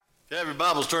If you have your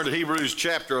Bibles, turn to Hebrews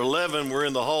chapter 11. We're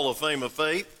in the Hall of Fame of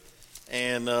Faith.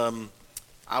 And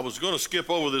I was going to skip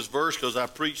over this verse because I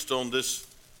preached on this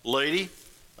lady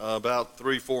about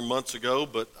 3-4 months ago,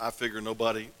 but I figured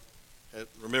nobody had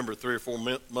remembered 3 or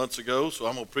 4 months ago, so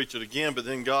I'm going to preach it again. But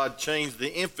then God changed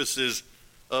the emphasis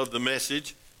of the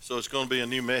message, so it's going to be a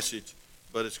new message,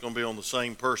 but it's going to be on the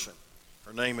same person.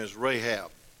 Her name is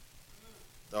Rahab,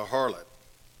 the harlot,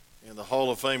 in the Hall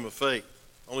of Fame of Faith.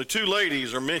 Only 2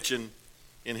 ladies are mentioned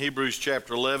in Hebrews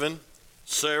chapter 11,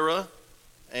 Sarah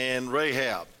and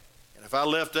Rahab. And if I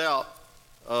left out,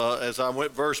 as I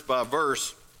went verse by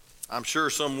verse, I'm sure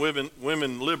some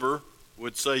women liber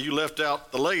would say, you left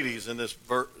out the ladies in this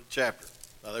chapter.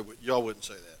 Now, y'all wouldn't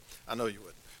say that. I know you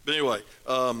wouldn't. But anyway,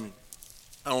 I don't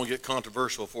want to get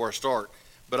controversial before I start.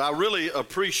 But I really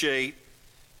appreciate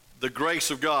the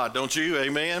grace of God, don't you?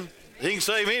 Amen? He can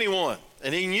save anyone,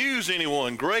 and he can use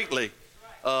anyone greatly.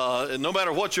 No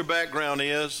matter what your background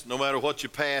is, no matter what your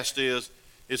past is,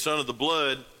 it's under the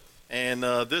blood. And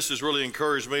this has really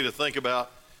encouraged me to think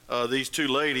about these 2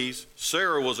 ladies.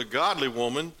 Sarah was a godly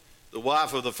woman, the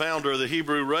wife of the founder of the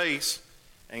Hebrew race,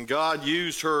 and God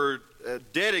used her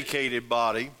dedicated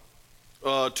body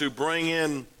to bring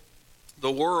in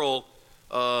the world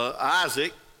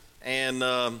Isaac and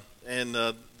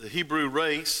the Hebrew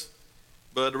race.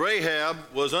 But Rahab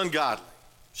was ungodly.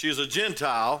 She was a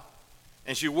Gentile,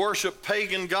 and she worshiped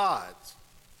pagan gods,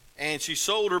 and she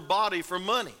sold her body for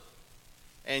money.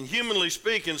 And humanly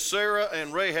speaking, Sarah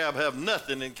and Rahab have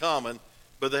nothing in common,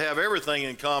 but they have everything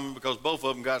in common because both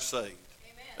of them got saved.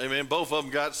 Amen. Both of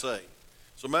them got saved.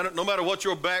 So no matter what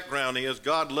your background is,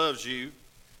 God loves you,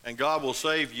 and God will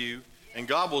save you, and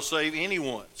God will save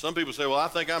anyone. Some people say, well, I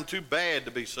think I'm too bad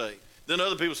to be saved. Then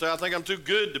other people say, I think I'm too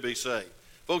good to be saved.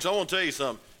 Folks, I want to tell you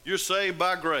something. You're saved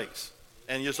by grace.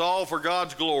 And it's all for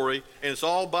God's glory, and it's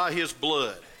all by his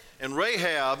blood. And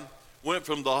Rahab went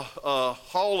from the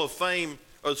hall of fame,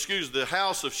 the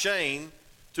house of shame,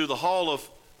 to the hall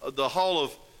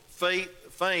of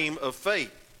fame of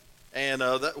faith. And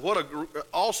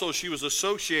also she was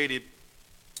associated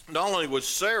not only with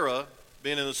Sarah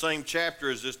being in the same chapter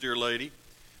as this dear lady,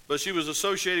 but she was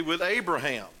associated with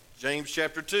Abraham. James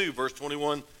chapter 2, verse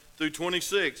 21 through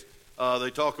 26.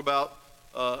 They talk about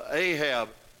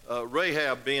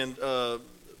Rahab being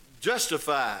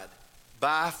justified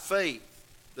by faith,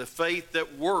 the faith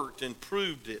that worked and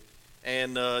proved it.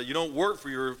 And you don't work for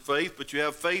your faith, but you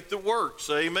have faith that works.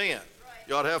 Amen. Right.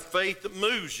 You ought to have faith that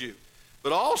moves you.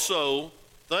 But also,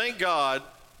 thank God,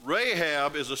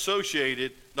 Rahab is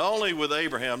associated not only with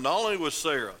Abraham, not only with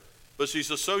Sarah, but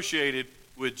she's associated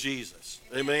with Jesus.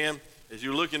 Amen. As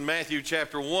you look in Matthew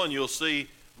chapter 1, you'll see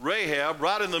Rahab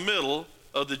right in the middle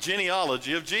of the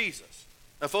genealogy of Jesus.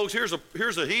 Now, folks,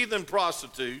 here's a heathen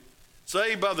prostitute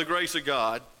saved by the grace of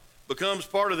God, becomes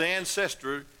part of the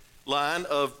ancestry line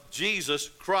of Jesus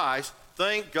Christ.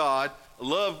 Thank God. I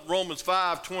love Romans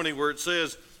 5:20 where it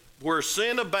says, where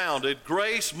sin abounded,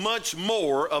 grace much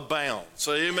more abounds.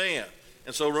 Say amen.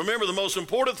 And so remember, the most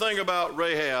important thing about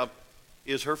Rahab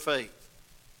is her faith.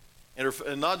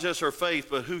 And not just her faith,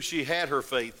 but who she had her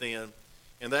faith in,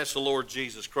 and that's the Lord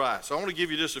Jesus Christ. So I want to give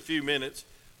you just a few minutes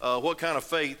what kind of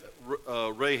faith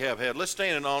Rahab had. Let's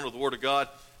stand in honor of the Word of God,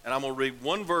 and I'm going to read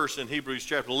one verse in Hebrews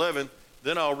chapter 11.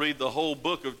 Then I'll read the whole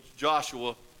book of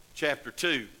Joshua chapter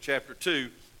 2,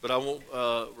 but I won't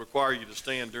require you to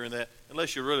stand during that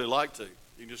unless you really like to. You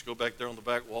can just go back there on the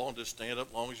back wall and just stand up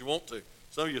as long as you want to.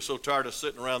 Some of you are so tired of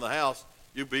sitting around the house,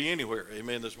 you'll be anywhere.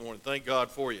 Amen this morning. Thank God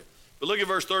for you. But look at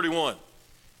verse 31.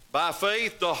 By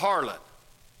faith, the harlot.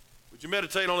 Would you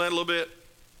meditate on that a little bit?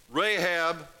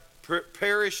 Rahab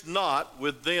perished not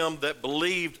with them that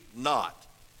believed not.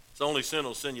 It's only sin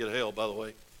will send you to hell, by the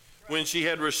way. When she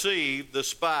had received the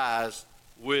spies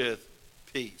with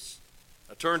peace.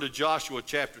 Now turn to Joshua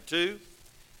chapter 2,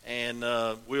 and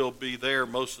we'll be there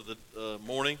most of the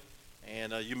morning,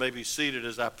 and you may be seated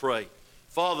as I pray.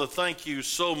 Father, thank you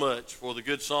so much for the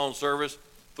good song service.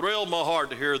 Thrilled my heart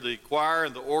to hear the choir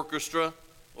and the orchestra.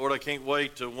 Lord, I can't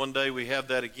wait till one day we have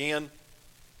that again.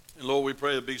 And Lord, we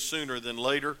pray it'll be sooner than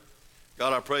later.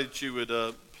 God, I pray that you would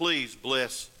please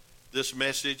bless this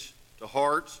message to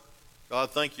hearts.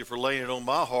 God, thank you for laying it on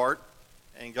my heart.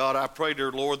 And God, I pray,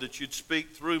 dear Lord, that you'd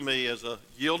speak through me as a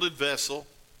yielded vessel,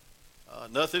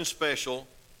 nothing special,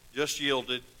 just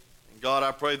yielded. And God,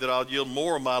 I pray that I'll yield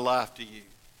more of my life to you.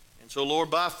 And so, Lord,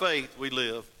 by faith we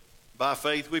live, by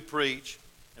faith we preach,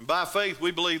 and by faith we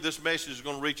believe this message is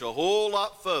going to reach a whole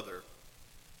lot further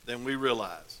than we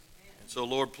realize. And so,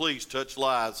 Lord, please touch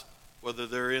lives, whether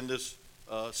they're in this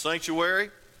sanctuary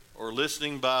or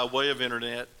listening by way of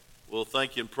internet. we'll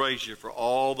thank you and praise you for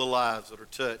all the lives that are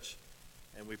touched.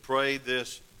 And we pray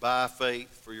this by faith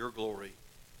for your glory.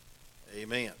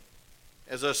 Amen.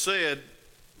 As I said,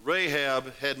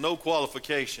 Rahab had no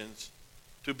qualifications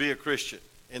to be a Christian,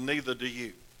 and neither do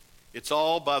you. It's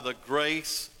all by the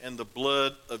grace and the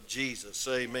blood of Jesus.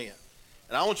 Amen.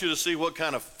 And I want you to see what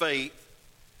kind of faith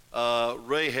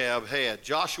Rahab had.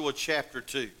 Joshua chapter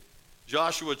 2.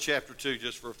 Joshua chapter 2,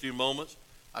 just for a few moments.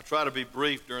 I try to be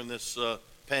brief during this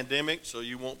pandemic so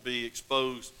you won't be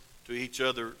exposed to each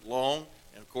other long.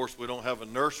 And, of course, we don't have a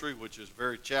nursery, which is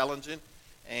very challenging.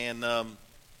 And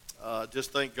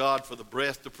just thank God for the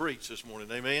breath to preach this morning.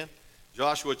 Amen.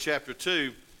 Joshua chapter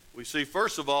 2, we see,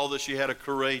 first of all, that she had a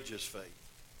courageous faith.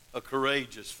 A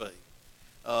courageous faith.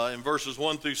 In verses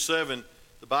 1 through 7,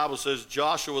 the Bible says,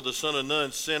 Joshua the son of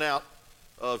Nun sent out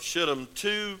of Shittim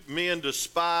 2 men to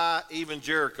spy even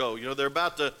Jericho. You know, they're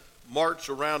about to march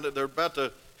around it. They're about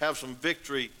to have some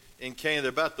victory in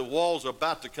Canaan. The walls are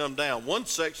about to come down. One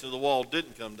section of the wall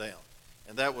didn't come down,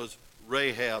 and that was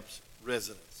Rahab's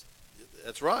residence.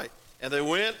 That's right. And they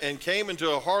went and came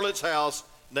into a harlot's house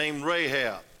named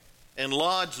Rahab and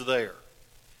lodged there.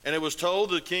 And it was told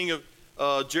the king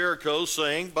of Jericho,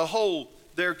 saying, Behold,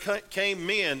 there came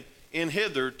men in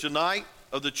hither tonight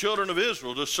of the children of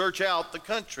Israel to search out the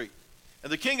country.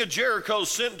 And the king of Jericho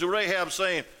sent to Rahab,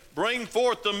 saying, Bring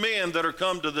forth the men that are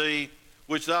come to thee,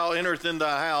 which thou enterest in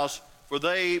thy house, for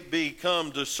they be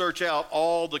come to search out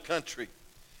all the country.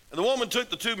 And the woman took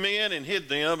the 2 men and hid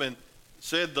them, and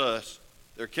said thus,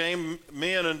 There came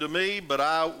men unto me, but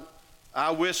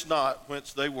I wist not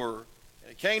whence they were.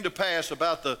 And it came to pass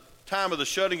about the time of the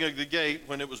shutting of the gate,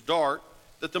 when it was dark,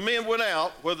 that the men went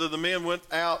out. Whether the men went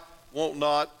out, won't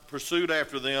not pursued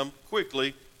after them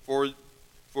quickly, for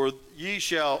ye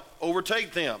shall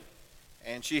overtake them.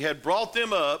 And she had brought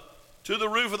them up to the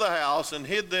roof of the house, and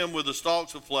hid them with the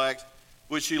stalks of flax,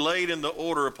 which she laid in the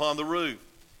order upon the roof.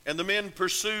 And the men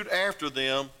pursued after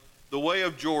them the way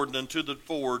of Jordan unto the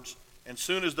fords, and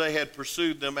soon as they had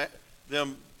pursued them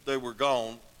they were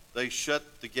gone. They shut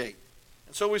the gate.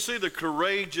 And so we see the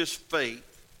courageous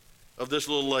faith of this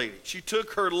little lady. She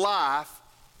took her life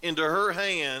into her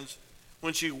hands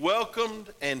when she welcomed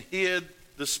and hid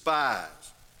the spies.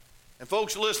 And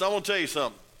folks, listen, I want to tell you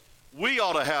something. We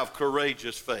ought to have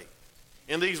courageous faith.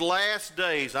 In these last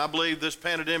days, I believe this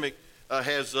pandemic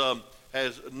has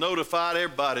notified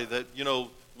everybody that, you know,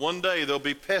 one day there'll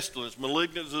be pestilence,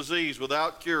 malignant disease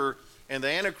without cure, and the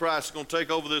Antichrist is going to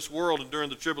take over this world during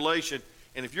the tribulation.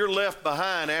 And if you're left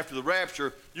behind after the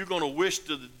rapture, you're going to wish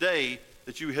to the day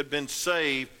that you had been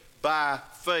saved by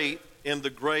faith in the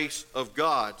grace of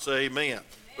God. Say amen.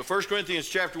 But 1 Corinthians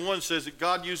chapter 1 says that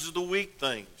God uses the weak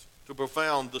things to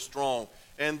profound the strong,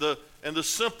 and the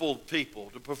simple people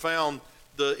to profound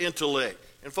the intellect.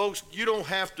 And folks, you don't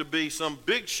have to be some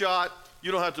big shot.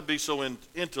 You don't have to be so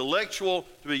intellectual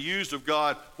to be used of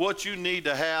God. What you need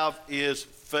to have is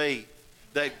faith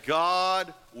that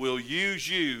God will use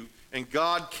you, and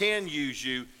God can use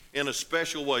you in a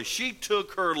special way. She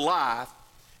took her life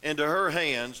into her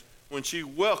hands when she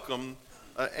welcomed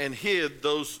and hid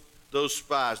those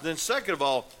spies. And then second of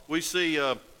all, we see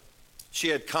she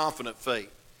had confident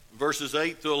faith. Verses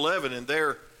 8 through 11, and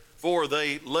therefore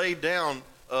they laid down,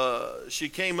 she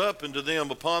came up into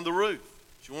them upon the roof.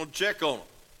 She wanted to check on them.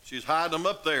 She's hiding them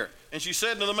up there. And she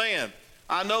said to the man,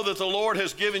 I know that the Lord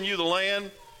has given you the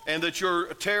land, and that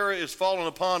your terror is fallen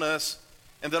upon us,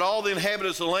 and that all the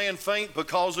inhabitants of the land faint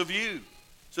because of you.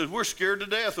 Says, we're scared to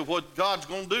death of what God's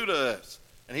going to do to us.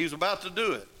 And he's about to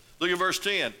do it. Look at verse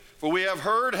 10. For we have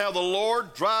heard how the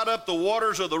Lord dried up the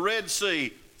waters of the Red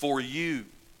Sea for you,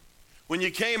 when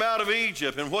you came out of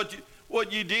Egypt, and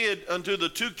what you did unto the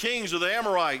 2 kings of the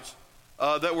Amorites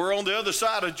that were on the other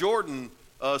side of Jordan,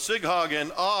 Sihon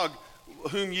and Og,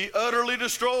 whom ye utterly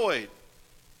destroyed.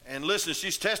 And listen,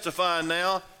 she's testifying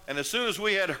now. And as soon as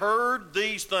we had heard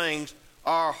these things,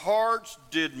 our hearts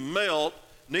did melt,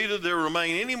 neither there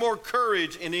remain any more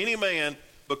courage in any man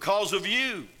because of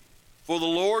you. For the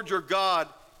Lord your God,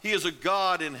 he is a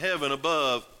God in heaven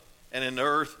above and in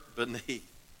earth beneath.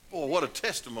 Boy, what a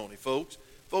testimony, folks.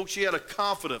 Folks, she had a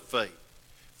confident faith.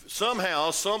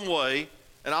 Somehow, some way,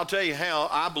 and I'll tell you how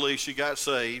I believe she got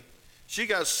saved. She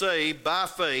got saved by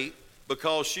faith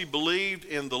because she believed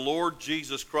in the Lord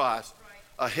Jesus Christ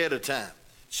ahead of time.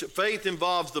 Faith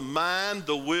involves the mind,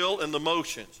 the will, and the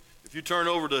motions. If you turn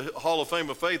over to Hall of Fame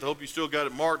of Faith, I hope you still got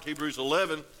it marked, Hebrews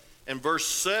 11 and verse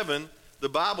 7, the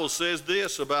Bible says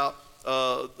this about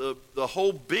the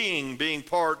whole being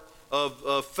part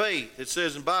of faith. It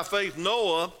says, and by faith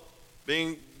Noah,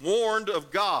 being warned of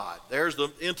God, there's the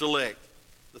intellect,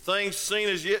 the things seen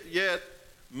as yet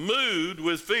moved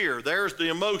with fear. There's the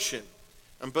emotion.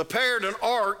 And prepared an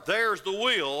ark, there's the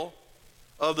will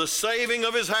of the saving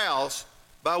of his house,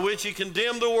 by which he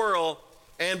condemned the world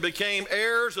and became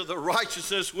heirs of the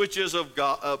righteousness which is of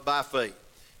God by faith.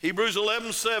 Hebrews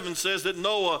 11:7 says that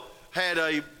Noah had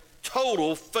a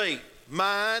total faith,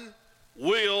 mind,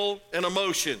 will, and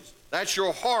emotions. That's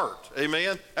your heart,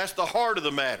 amen? That's the heart of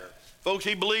the matter. Folks,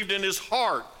 he believed in his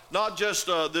heart, not just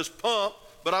this pump,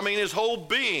 but I mean his whole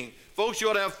being. Folks, you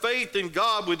ought to have faith in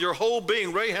God with your whole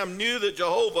being. Rahab knew that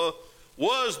Jehovah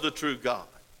was the true God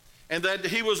and that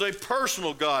he was a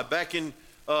personal God back in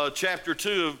chapter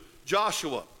 2 of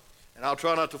Joshua. And I'll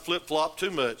try not to flip-flop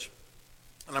too much.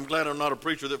 And I'm glad I'm not a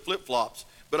preacher that flip-flops.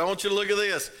 But I want you to look at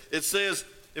this. It says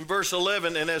in verse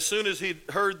 11, and as soon as he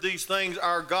heard these things,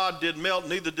 our God did melt,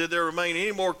 neither did there remain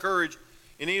any more courage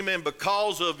in any man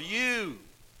because of you.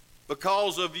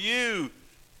 Because of you.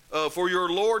 For your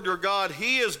Lord your God,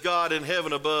 he is God in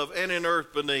heaven above and in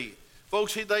earth beneath.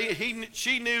 Folks,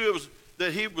 she knew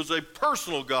that he was a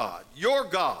personal God, your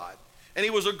God. And he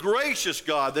was a gracious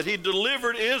God, that he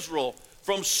delivered Israel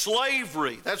from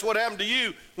slavery. That's what happened to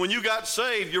you when you got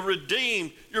saved. You're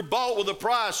redeemed. You're bought with a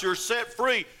price. You're set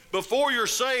free. Before you're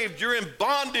saved, you're in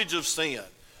bondage of sin.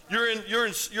 You're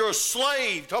a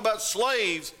slave. Talk about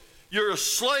slaves. You're a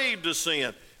slave to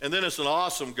sin. And then it's an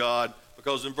awesome God,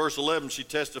 because in verse 11 she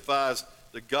testifies,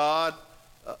 the God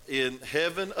in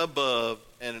heaven above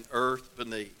and in earth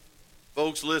beneath.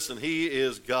 Folks, listen, he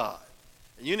is God.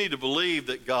 And you need to believe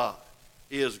that God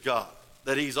is God,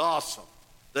 that he's awesome,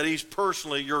 that he's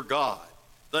personally your God.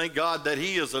 Thank God that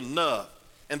he is enough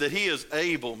and that he is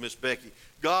able, Miss Becky.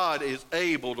 God is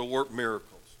able to work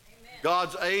miracles. Amen.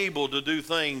 God's able to do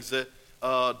things that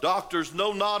doctors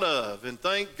know not of. And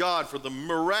thank God for the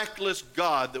miraculous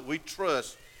God that we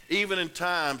trust even in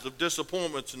times of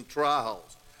disappointments and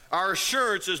trials. Our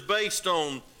assurance is based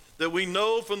on that we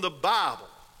know from the Bible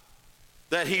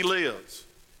that he lives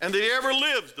and that he ever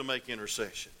lives to make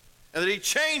intercession and that he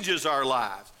changes our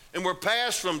lives. And we're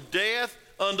passed from death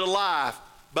unto life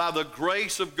by the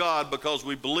grace of God because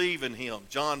we believe in him.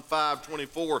 John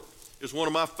 5:24 is one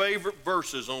of my favorite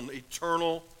verses on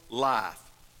eternal life.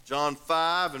 John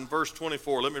 5 and verse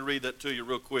 24. Let me read that to you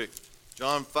real quick.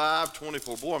 John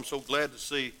 5:24. Boy, I'm so glad to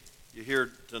see you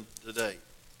here today.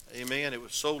 Amen. It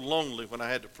was so lonely when I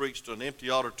had to preach to an empty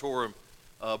auditorium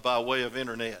by way of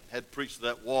internet. Had to preach to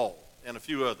that wall and a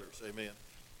few others. Amen.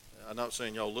 I'm not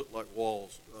saying y'all look like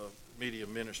walls, media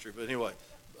ministry, but anyway.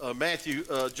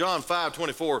 John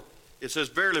 5:24, it says,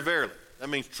 verily, verily. That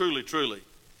means truly, truly.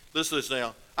 Listen to this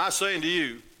now. I say unto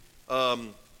you, I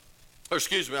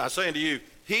say unto you,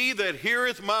 he that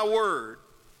heareth my word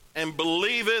and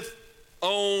believeth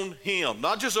on him.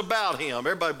 Not just about him.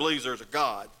 Everybody believes there's a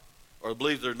God or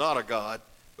believes there's not a God.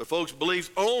 But folks, believes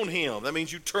on him. That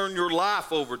means you turn your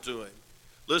life over to him.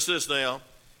 Listen to this now.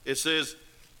 It says,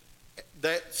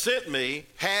 that sent me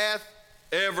hath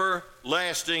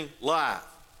everlasting life.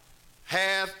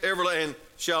 Hath everlasting, and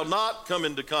shall not come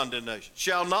into condemnation.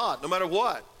 Shall not, no matter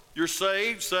what. You're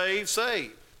saved, saved,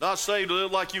 saved. Not saved to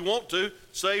live like you want to,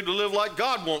 saved to live like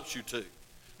God wants you to.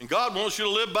 And God wants you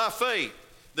to live by faith.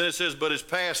 Then it says, but it's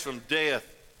passed from death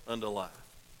unto life.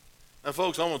 Now,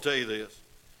 folks, I want to tell you this.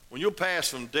 When you'll pass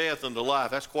from death unto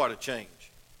life, that's quite a change.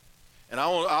 And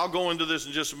I'll go into this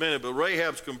in just a minute, but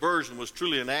Rahab's conversion was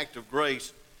truly an act of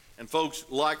grace. And folks,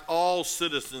 like all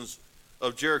citizens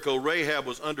of Jericho, Rahab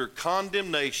was under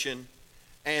condemnation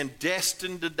and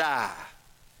destined to die.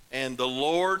 And the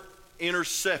Lord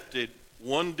intercepted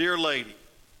one dear lady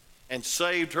and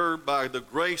saved her by the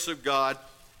grace of God.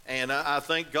 And I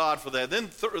thank God for that. Then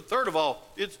third of all,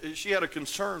 she had a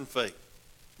concerned faith.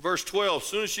 Verse 12, as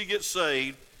soon as she gets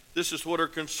saved, this is what her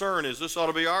concern is. This ought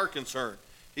to be our concern.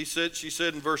 She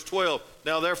said in verse 12,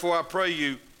 now therefore I pray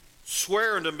you,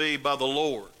 swear unto me by the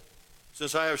Lord,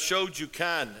 since I have showed you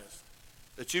kindness,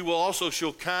 that you will also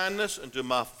show kindness unto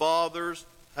my father's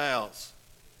house,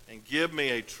 and give me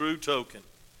a true token.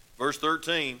 Verse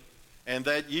 13, and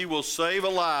that ye will save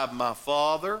alive my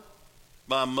father,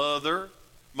 my mother,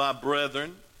 my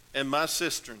brethren, and my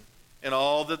sister, and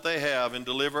all that they have, and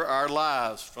deliver our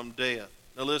lives from death.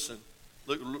 Now listen,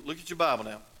 look at your Bible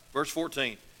now. Verse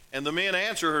 14, and the men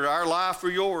answered her, our life or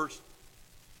yours,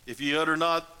 if ye utter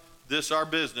not this our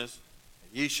business,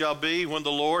 ye shall be, when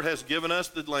the Lord has given us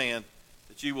the land,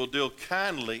 that ye will deal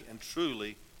kindly and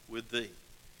truly with thee.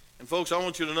 And folks, I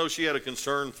want you to know she had a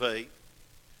concerned faith.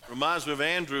 Reminds me of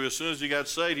Andrew. As soon as he got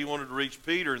saved, he wanted to reach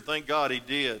Peter, and thank God he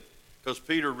did, because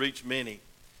Peter reached many.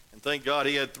 And thank God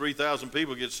he had 3,000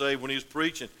 people get saved when he was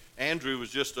preaching. Andrew was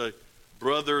just a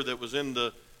brother that was in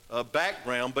the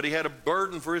background, but he had a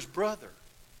burden for his brother.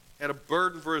 had a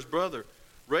burden for his brother.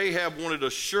 Rahab wanted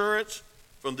assurance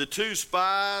from the two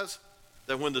spies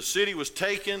that when the city was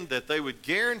taken, that they would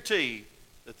guarantee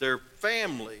that their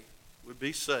family would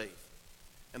be safe.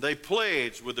 And they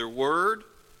pledged with their word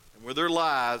and with their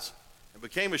lives and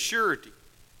became a surety.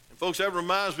 And folks, that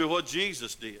reminds me of what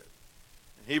Jesus did.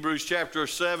 In Hebrews chapter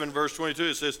 7, verse 22,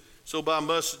 it says, so by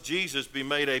must Jesus be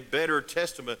made a better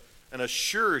testament and a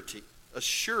surety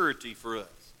for us.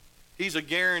 He's a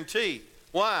guarantee.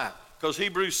 Why? Because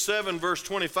Hebrews 7, verse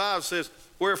 25 says,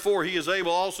 wherefore he is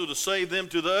able also to save them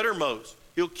to the uttermost.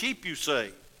 He'll keep you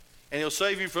safe. And he'll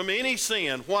save you from any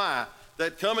sin. Why?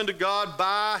 That coming to God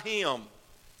by him,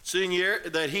 seeing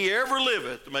that he ever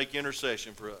liveth to make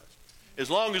intercession for us. As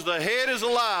long as the head is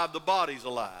alive, the body's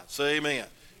alive. Say amen.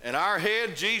 And our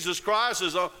head, Jesus Christ,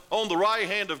 is on the right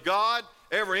hand of God,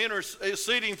 ever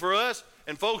interceding for us.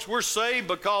 And folks, we're saved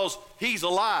because he's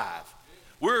alive.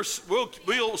 We'll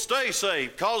stay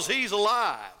saved because he's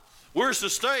alive. We're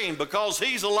sustained because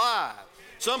he's alive.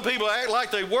 Some people act like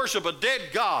they worship a dead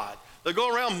God. They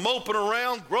go around moping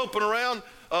around, groping around,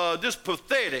 just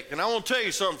pathetic. And I want to tell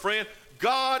you something, friend.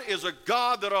 God is a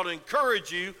God that ought to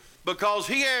encourage you because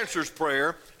he answers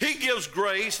prayer. He gives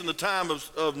grace in the time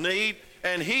of need,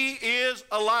 and he is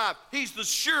alive. He's the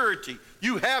surety.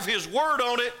 You have his word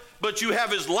on it, but you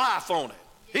have his life on it.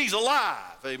 He's alive.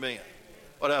 Amen.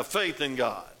 But have faith in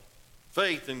God.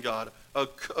 Faith in God. A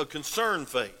concerned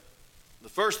faith. The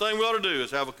first thing we ought to do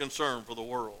is have a concern for the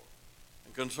world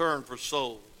and concern for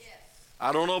souls. Yes.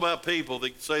 I don't know about people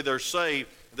that say they're saved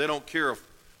and they don't care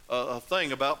a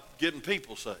thing about getting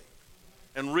people saved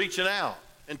and reaching out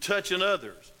and touching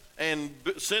others and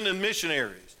sending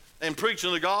missionaries and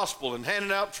preaching the gospel and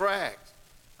handing out tracts.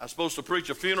 I was supposed to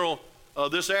preach a funeral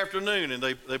this afternoon, and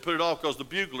they put it off because the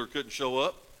bugler couldn't show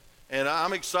up. And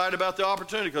I'm excited about the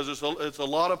opportunity because it's a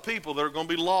lot of people that are going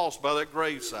to be lost by that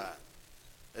graveside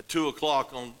at 2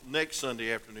 o'clock on next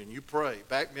Sunday afternoon. You pray.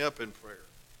 Back me up in prayer.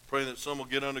 Praying that some will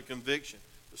get under conviction.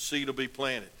 The seed will be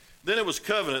planted. Then it was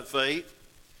covenant faith.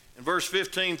 In verse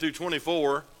 15 through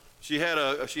 24, she had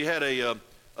a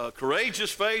courageous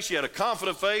faith. She had a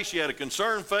confident faith. She had a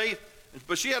concerned faith.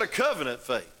 But she had a covenant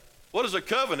faith. What is a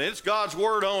covenant? It's God's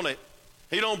word on it.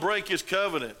 He don't break his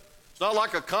covenant. It's not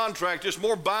like a contract. It's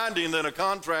more binding than a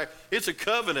contract. It's a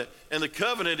covenant. And the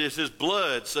covenant is his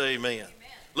blood. Say amen. Amen.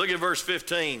 Look at verse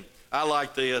 15. I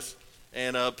like this.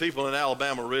 And people in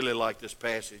Alabama really like this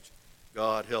passage.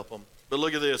 God help them. But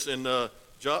look at this. In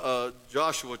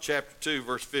Joshua chapter 2,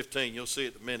 verse 15. You'll see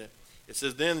it in a minute. It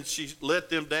says, then she let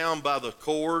them down by the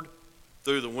cord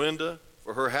through the window,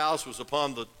 for her house was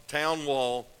upon the town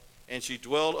wall, and she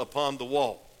dwelt upon the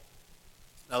wall.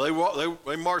 Now,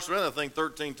 they marched around, I think,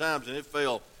 13 times, and it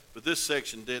fell, but this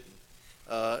section didn't.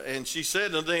 And she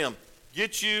said to them,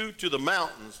 get you to the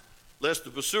mountains, lest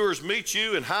the pursuers meet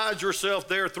you, and hide yourself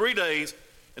there 3 days,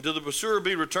 until the pursuer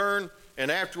be returned, and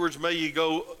afterwards may ye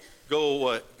go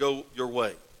your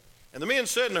way. And the men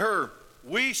said unto her,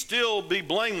 we still be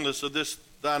blameless of this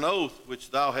thine oath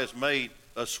which thou hast made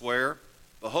us swear.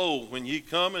 Behold, when ye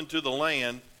come into the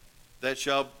land that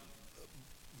shall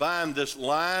bind this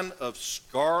line of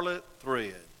scarlet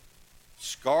thread,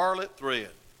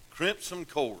 crimson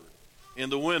cord in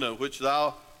the window which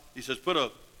thou, he says, put a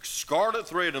scarlet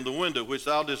thread in the window which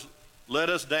thou didst let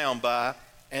us down by,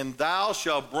 and thou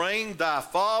shalt bring thy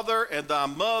father and thy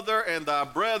mother and thy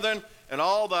brethren and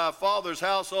all thy father's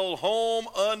household home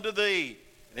unto thee.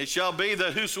 And it shall be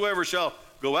that whosoever shall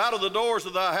go out of the doors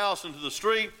of thy house into the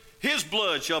street, his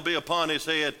blood shall be upon his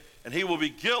head, and he will be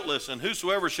guiltless. And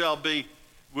whosoever shall be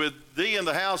with thee in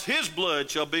the house, his blood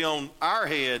shall be on our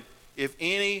head, if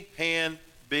any hand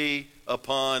be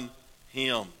upon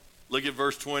him. Look at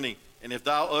verse 20. And if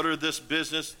thou utter this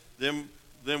business, then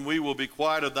we will be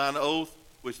quiet of thine oath,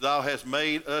 which thou hast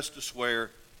made us to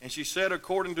swear. And she said,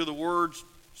 according to the words,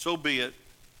 so be it.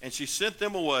 And she sent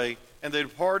them away, and they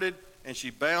departed, and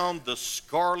she bound the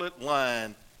scarlet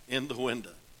line in the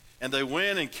window. And they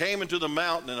went and came into the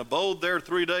mountain, and abode there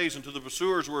 3 days until the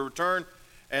pursuers were returned.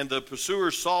 And the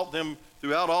pursuers sought them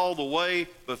throughout all the way,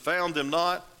 but found them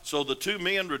not. So the two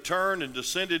men returned and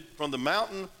descended from the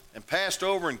mountain, and passed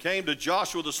over, and came to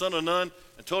Joshua the son of Nun,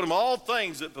 and told him all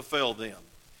things that befell them.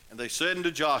 And they said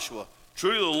unto Joshua,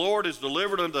 truly the Lord has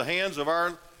delivered unto the hands of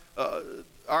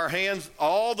our hands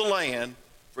all the land,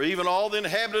 for even all the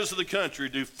inhabitants of the country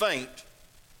do faint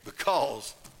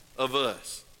because of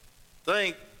us.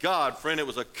 Thank God, friend, it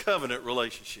was a covenant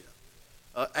relationship.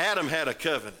 Adam had a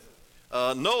covenant.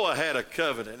 Noah had a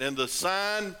covenant. And the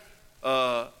sign,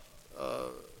 Brother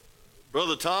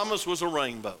Thomas, was a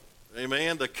rainbow.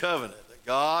 Amen. The covenant that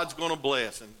God's going to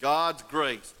bless, and God's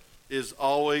grace is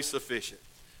always sufficient.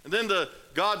 And then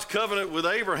God's covenant with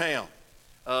Abraham,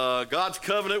 God's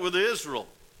covenant with Israel,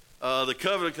 the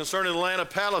covenant concerning the land of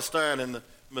Palestine, and the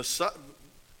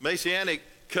Messianic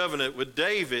covenant with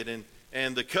David,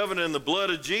 and the covenant in the blood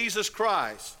of Jesus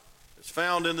Christ is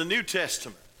found in the New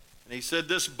Testament. And he said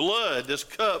this blood, this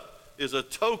cup, is a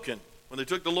token. When they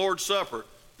took the Lord's Supper,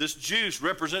 this juice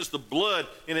represents the blood,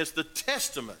 and it's the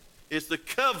testament. It's the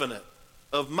covenant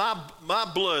of my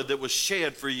blood that was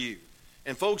shed for you.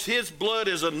 And folks, his blood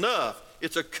is enough.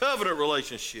 It's a covenant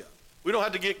relationship. We don't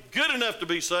have to get good enough to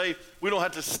be saved. We don't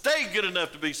have to stay good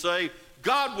enough to be saved.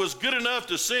 God was good enough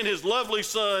to send his lovely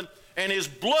son, and his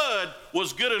blood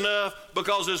was good enough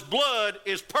because his blood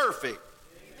is perfect.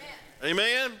 Amen?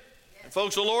 Amen? Yes. And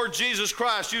folks, the Lord Jesus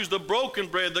Christ used the broken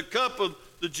bread, the cup of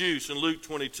the juice in Luke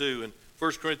 22 and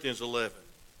 1 Corinthians 11.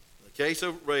 In the case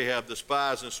of Rahab, the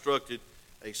spies instructed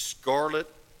a scarlet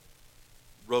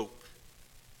rope,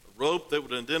 a rope that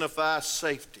would identify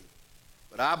safety.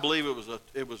 But I believe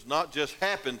it was not just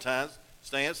happenstance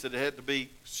that it had to be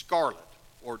scarlet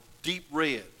or deep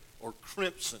red or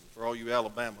crimson for all you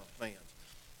Alabama fans.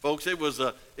 Folks, it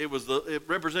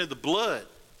represented the blood.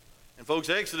 And folks,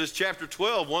 Exodus chapter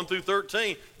 12, 1 through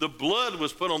 13, the blood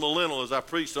was put on the lintel as I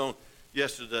preached on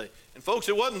yesterday. And folks,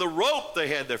 it wasn't the rope they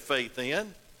had their faith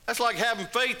in. That's like having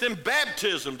faith in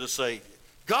baptism to save you.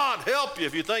 God help you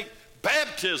if you think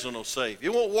baptism will save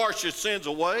you. It won't wash your sins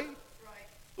away.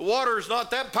 The water is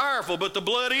not that powerful, but the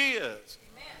blood is.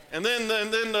 Amen.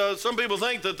 And then some people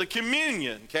think that the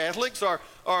communion, Catholics,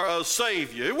 are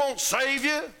save you. It won't save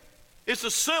you. It's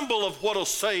a symbol of what will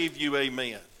save you,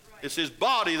 amen. Right. It's his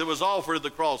body that was offered at the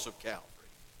cross of Calvary.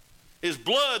 His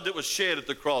blood that was shed at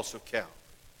the cross of Calvary.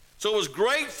 So it was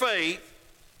great faith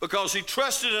because he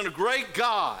trusted in a great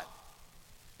God.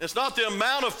 It's not the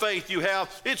amount of faith you have,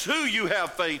 it's who you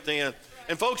have faith in. Right.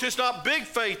 And folks, it's not big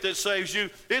faith that saves you,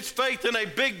 it's faith in a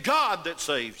big God that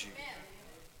saves you. Amen.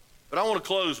 But I want to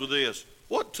close with this.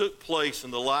 What took place in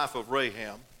the life of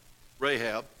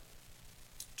Rahab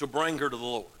to bring her to the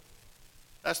Lord?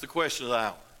 That's the question of the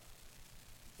hour.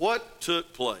 What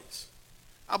took place?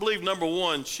 I believe, number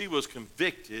one, she was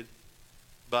convicted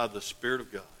by the Spirit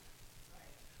of God.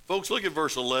 Folks, look at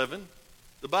verse 11.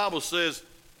 The Bible says,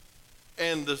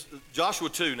 Joshua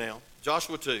 2,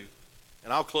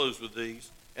 and I'll close with these.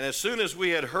 And as soon as we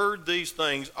had heard these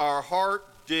things, our heart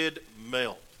did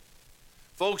melt.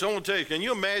 Folks, I want to tell you, can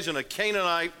you imagine a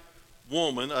Canaanite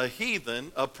woman, a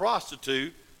heathen, a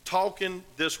prostitute, talking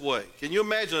this way? Can you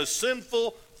imagine a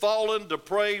sinful, fallen,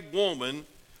 depraved woman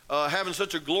having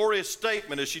such a glorious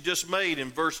statement as she just made in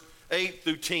verse 8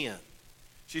 through 10?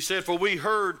 She said, for we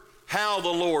heard how the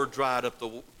Lord dried up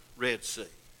the Red Sea.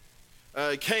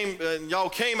 Y'all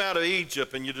came out of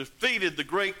Egypt and you defeated the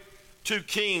great two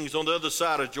kings on the other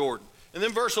side of Jordan. And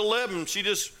then verse 11, she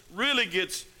just really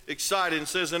gets excited and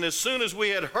says, and as soon as we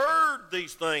had heard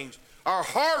these things, our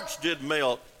hearts did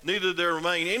melt, neither did there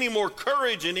remain any more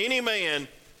courage in any man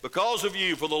because of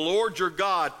you, for the Lord your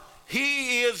God,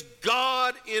 he is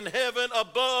God in heaven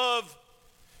above.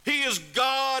 He is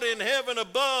God in heaven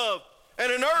above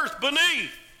and in earth beneath.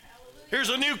 Hallelujah. Here's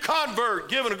a new convert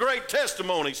giving a great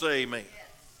testimony, say amen. Yes.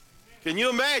 Can you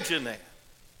imagine that?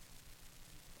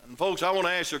 And folks, I want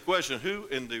to ask you a question. Who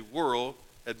in the world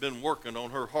had been working on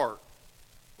her heart?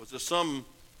 Was it some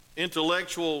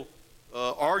intellectual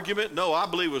argument? No, I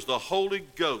believe it was the Holy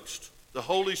Ghost, the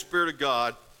Holy Spirit of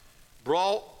God,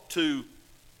 brought to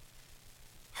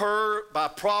her by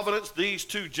providence these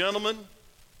two gentlemen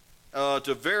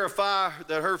to verify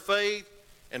that her faith.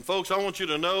 And folks, I want you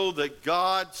to know that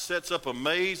God sets up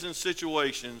amazing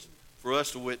situations for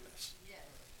us to witness. Yes.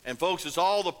 And folks, it's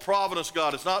all the providence of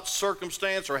God. It's not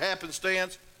circumstance or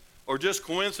happenstance or just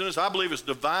coincidence. I believe it's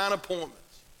divine appointments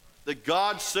that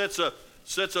God sets up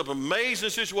amazing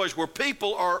situations where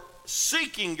people are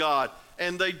seeking God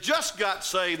and they just got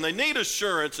saved and they need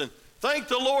assurance, and thank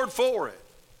the Lord for it.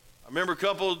 I remember a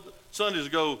couple of Sundays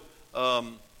ago,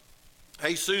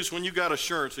 Jesus, when you got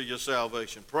assurance of your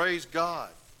salvation, praise God.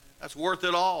 That's worth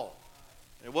it all.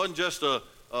 It wasn't just a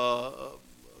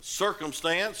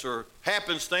circumstance or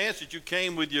happenstance that you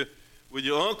came with your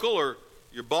uncle or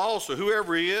your boss or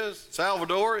whoever he is,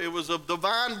 Salvador. It was a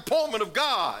divine appointment of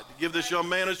God to give this young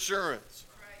man assurance.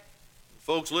 Right.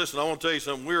 Folks, listen, I want to tell you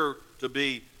something. We're to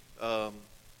be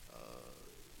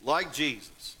like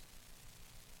Jesus.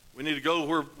 We need to go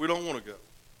where we don't want to go,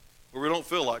 where we don't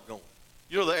feel like going.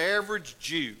 You know, the average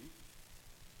Jew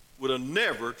would have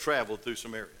never traveled through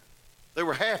Samaria. They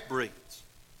were half-breeds.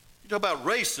 You talk about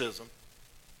racism.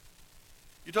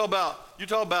 You talk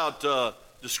about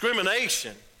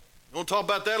discrimination. You want to talk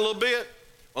about that a little bit?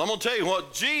 Well, I'm going to tell you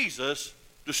what, Jesus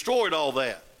destroyed all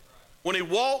that. when he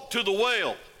walked to the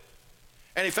well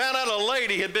and he found out a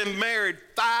lady had been married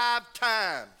 5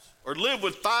 times or lived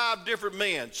with 5 different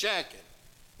men, shacking,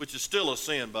 which is still a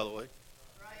sin, by the way.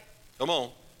 Right. Come on.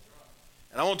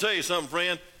 And I want to tell you something,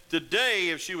 friend. Today,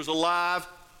 if she was alive,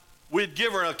 we'd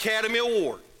give her an Academy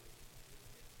Award.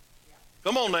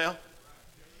 Come on now.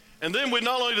 And then we'd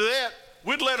not only do that,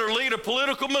 we'd let her lead a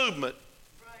political movement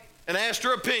and ask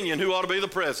her opinion who ought to be the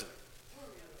president.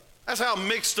 That's how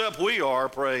mixed up we are,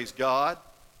 praise God.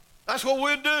 That's what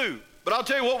we'd do. But I'll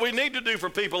tell you what we need to do for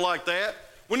people like that.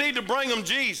 We need to bring them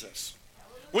Jesus.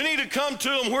 We need to come to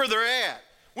them where they're at.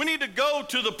 We need to go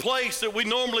to the place that we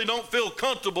normally don't feel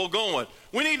comfortable going.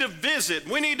 We need to visit.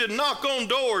 We need to knock on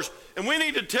doors. And we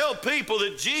need to tell people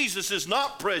that Jesus is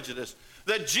not prejudiced,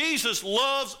 that Jesus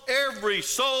loves every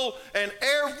soul and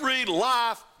every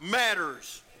life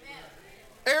matters.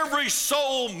 Amen. Every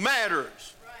soul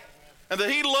matters. Right. And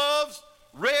that he loves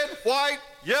red, white,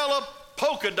 yellow,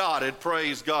 polka dotted,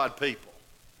 praise God, people.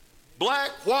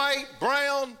 Black, white,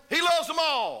 brown, he loves them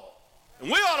all. And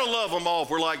we ought to love them all if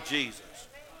we're like Jesus.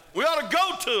 We ought to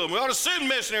go to them. We ought to send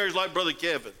missionaries like Brother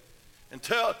Kevin and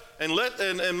tell and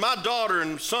my daughter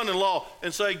and son-in-law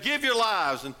and say, give your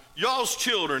lives and y'all's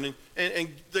children and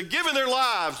they're giving their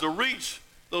lives to reach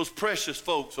those precious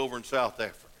folks over in South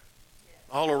Africa,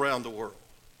 all around the world.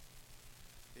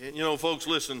 And you know, folks,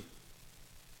 listen.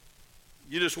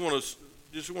 You just want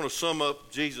to sum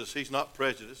up Jesus. He's not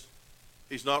prejudiced.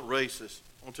 He's not racist.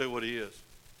 I'll tell you what he is.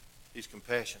 He's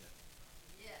compassionate.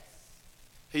 Yes.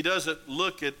 He doesn't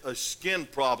look at a skin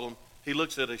problem. He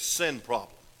looks at a sin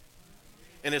problem.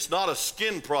 And it's not a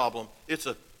skin problem. It's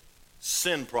a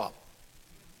sin problem.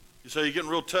 You say, you're getting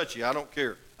real touchy. I don't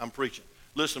care. I'm preaching.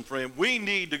 Listen, friend, we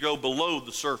need to go below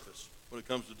the surface when it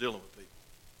comes to dealing with people.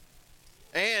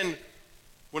 And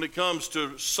when it comes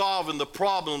to solving the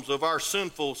problems of our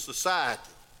sinful society.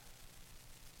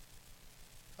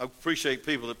 I appreciate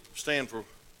people that stand for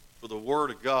the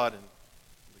Word of God and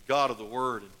the God of the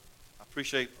Word. And I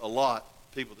appreciate a lot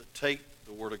people that take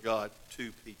the Word of God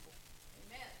to people.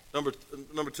 Amen.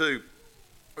 Number 2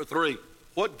 or 3,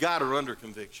 what got her under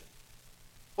conviction?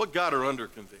 What got her under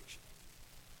conviction?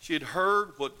 She had heard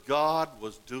what God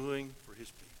was doing for his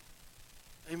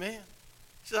people. Amen.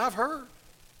 She said,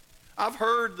 I've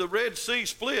heard the Red Sea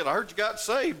split. I heard you got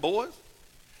saved, boys.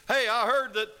 Hey, I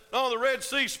heard that the Red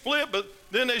Sea split, but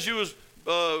then as you was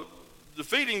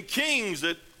defeating kings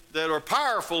that are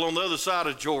powerful on the other side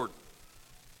of Jordan.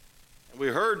 And we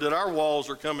heard that our walls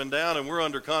are coming down and we're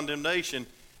under condemnation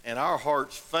and our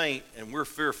hearts faint and we're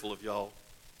fearful of y'all.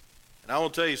 And I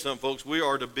want to tell you something, folks. We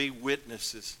are to be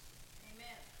witnesses. Amen.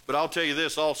 But I'll tell you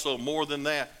this also, more than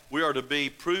that, we are to be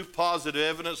proof positive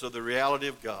evidence of the reality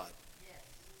of God. Yes.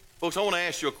 Folks, I want to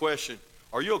ask you a question.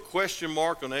 Are you a question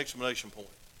mark or an exclamation point?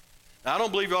 Now, I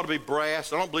don't believe you ought to be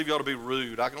brass. I don't believe you ought to be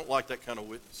rude. I don't like that kind of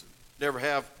witnessing. Never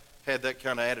have had that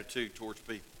kind of attitude towards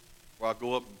people where I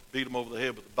go up and beat them over the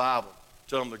head with the Bible,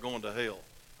 tell them they're going to hell.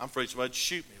 I'm afraid somebody'd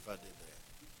shoot me if I did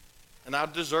that. And I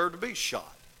deserve to be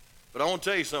shot. But I want to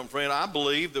tell you something, friend. I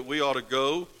believe that we ought to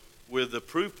go with the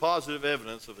proof positive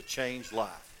evidence of a changed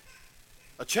life.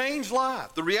 A changed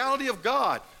life. The reality of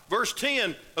God. Verse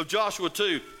 10 of Joshua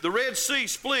 2. The Red Sea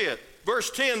split.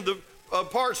 Verse 10, the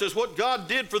part says what God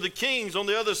did for the kings on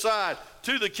the other side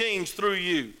to the kings through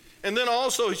you. And then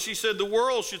also she said the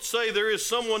world should say there is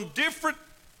someone different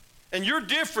and you're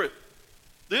different.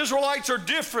 The Israelites are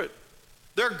different.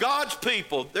 They're God's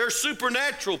people. They're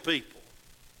supernatural people.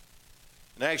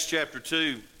 In Acts chapter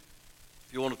 2,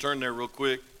 if you want to turn there real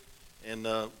quick, and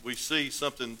we see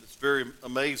something that's very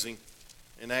amazing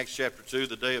in Acts chapter 2,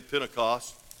 the day of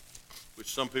Pentecost,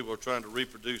 which some people are trying to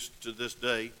reproduce to this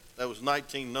day. That was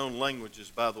 19 known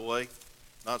languages, by the way,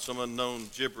 not some unknown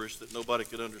gibberish that nobody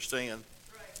could understand.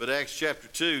 Right. But Acts chapter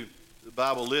 2, the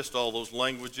Bible lists all those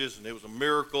languages, and it was a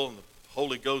miracle, and the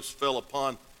Holy Ghost fell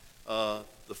upon the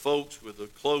folks with the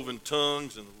cloven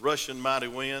tongues and the rushing mighty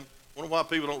wind. I wonder why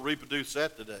people don't reproduce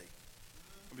that today.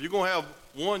 If you're going to have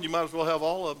one, you might as well have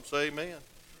all of them. Say amen.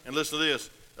 And listen to this,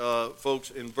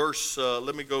 folks. In verse,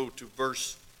 let me go to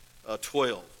verse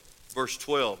 12. Verse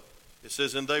 12. It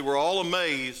says, and they were all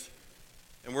amazed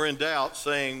and were in doubt,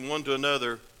 saying one to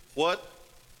another, what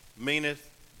meaneth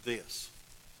this?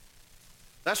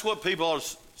 That's what people ought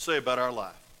to say about our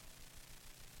life.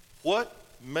 What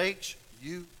makes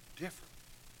you different?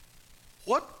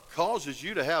 What causes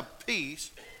you to have peace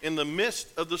in the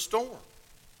midst of the storm?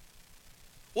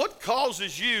 What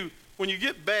causes you, when you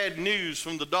get bad news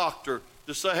from the doctor,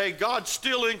 to say, hey, God's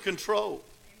still in control.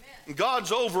 Amen. And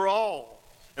God's over all.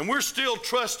 And we're still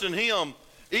trusting him.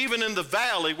 Even in the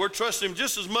valley, we're trusting him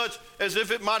just as much as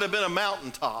if it might have been a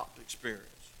mountaintop experience.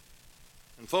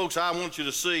 And folks, I want you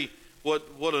to see what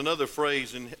another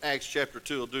phrase in Acts chapter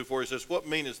 2 will do for you. It says, what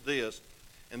meaneth this?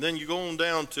 And then you go on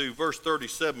down to verse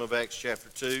 37 of Acts chapter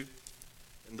 2,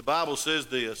 and the Bible says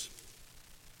this.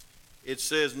 It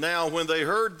says, now when they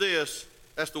heard this,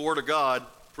 that's the word of God,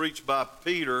 preached by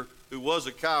Peter, who was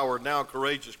a coward, now a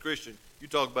courageous Christian. You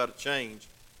talk about a change.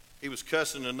 He was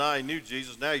cussing and now he knew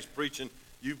Jesus. Now he's preaching,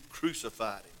 you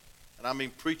crucified him. And I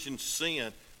mean preaching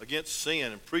sin against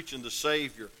sin and preaching the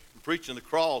Savior and preaching the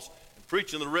cross and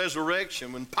preaching the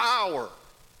resurrection and power.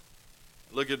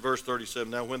 Look at verse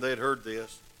 37. Now when they had heard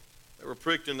this, they were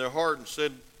pricked in their heart and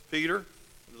said, Peter and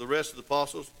to the rest of the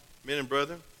apostles, men and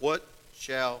brethren, what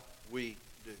shall we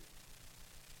do?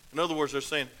 In other words, they're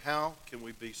saying, how can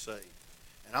we be saved?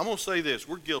 And I'm going to say this,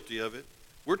 we're guilty of it.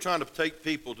 We're trying to take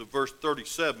people to verse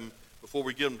 37 before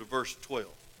we get them to verse 12.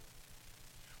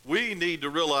 We need to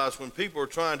realize when people are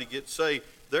trying to get saved,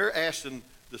 they're asking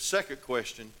the second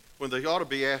question when they ought to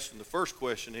be asking the first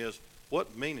question is,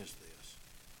 what meaneth this?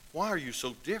 Why are you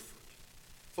so different?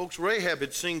 Folks, Rahab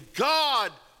had seen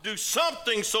God do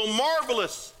something so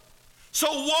marvelous, so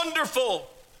wonderful,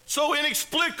 so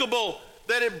inexplicable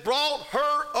that it brought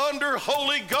her under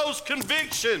Holy Ghost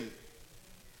conviction.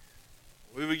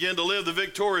 We begin to live the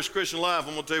victorious Christian life.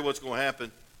 I'm going to tell you what's going to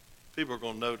happen. People are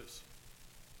going to notice.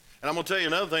 And I'm going to tell you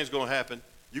another thing's going to happen.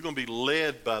 You're going to be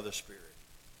led by the Spirit.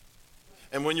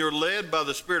 And when you're led by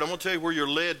the Spirit, I'm going to tell you where you're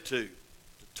led to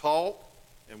talk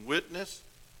and witness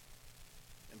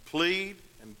and plead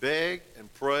and beg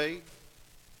and pray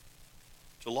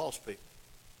to lost people.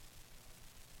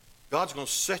 God's going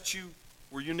to set you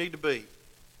where you need to be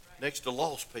next to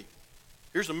lost people.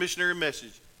 Here's a missionary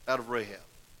message out of Rahab.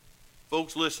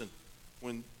 Folks, listen.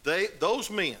 When those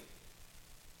men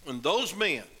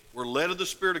were led of the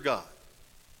Spirit of God,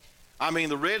 I mean,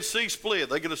 the Red Sea split.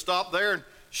 They could have stopped there and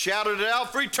shouted it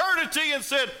out for eternity and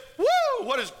said, woo,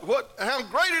 how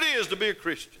great it is to be a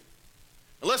Christian.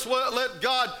 And let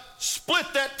God split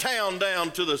that town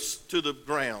down to the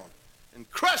ground and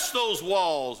crush those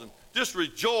walls and just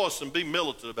rejoice and be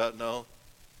militant about it. No,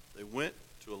 they went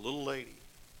to a little lady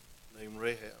named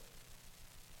Rahab.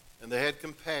 And they had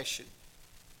compassion.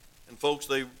 And folks,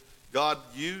 God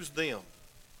used them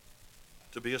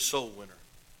to be a soul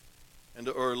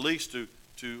winner, or at least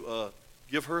to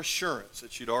give her assurance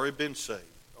that she'd already been saved,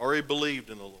 already believed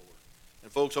in the Lord.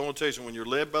 And folks, I want to tell you something. When you're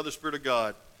led by the Spirit of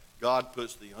God, God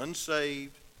puts the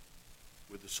unsaved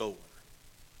with the soul winner.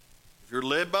 If you're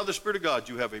led by the Spirit of God,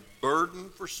 you have a burden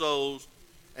for souls,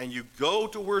 and you go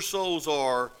to where souls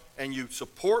are, and you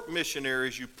support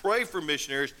missionaries, you pray for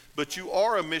missionaries, but you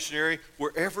are a missionary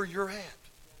wherever you're at.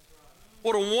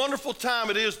 What a wonderful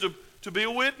time it is to be a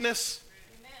witness.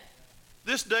 Amen.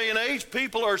 This day and age,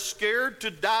 people are scared to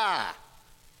die.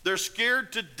 They're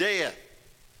scared to death.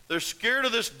 They're scared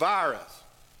of this virus.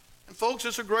 And folks,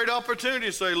 it's a great opportunity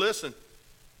to say, listen,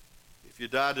 if you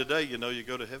die today, you know you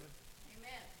go to heaven.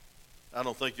 Amen. I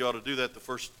don't think you ought to do that the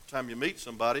first time you meet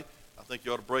somebody. I think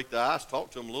you ought to break the ice, talk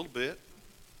to them a little bit,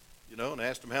 and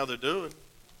ask them how they're doing,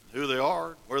 who they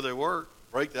are, where they work.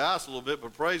 Break the ice a little bit,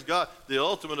 but praise God, the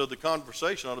ultimate of the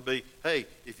conversation ought to be, hey,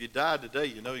 if you die today,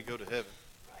 you know you go to heaven.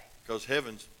 Right. Because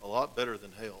heaven's a lot better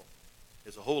than hell.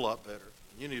 It's a whole lot better.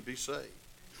 And you need to be saved.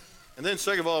 And then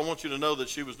second of all, I want you to know that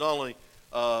she was not only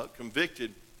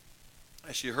convicted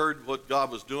as she heard what God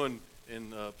was doing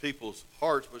in people's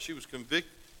hearts, but she was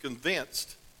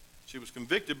convinced. She was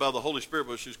convicted by the Holy Spirit,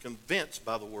 but she was convinced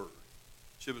by the Word.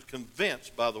 She was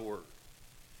convinced by the Word.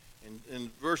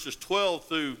 In verses 12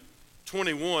 through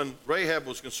 21, Rahab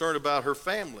was concerned about her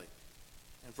family.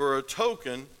 And for a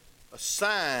token, a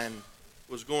sign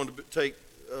was going to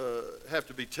have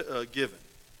to be given.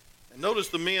 And notice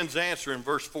the men's answer in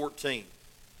verse 14.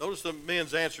 Notice the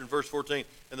men's answer in verse 14.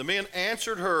 And the men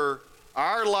answered her,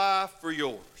 our life for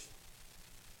yours.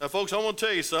 Now, folks, I want to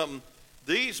tell you something.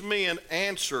 These men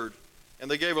answered, and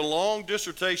they gave a long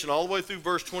dissertation all the way through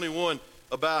verse 21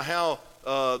 about how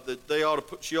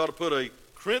that she ought to put a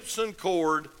crimson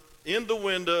cord in the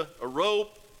window, a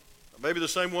rope, maybe the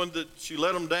same one that she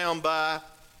let them down by,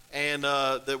 and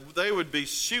that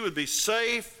she would be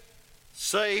safe.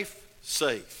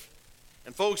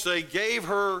 And folks, they gave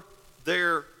her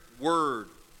their word.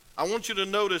 I want you to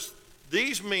notice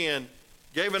these men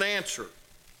gave an answer,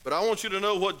 but I want you to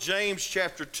know what James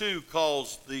chapter 2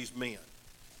 calls these men.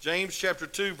 James chapter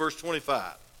 2, verse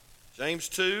 25. James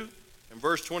 2 and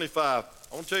verse 25.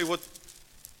 I want to tell you what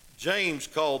James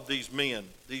called these men,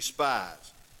 these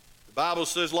spies. The Bible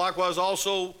says, likewise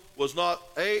also was not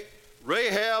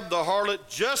Rahab the harlot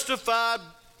justified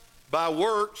by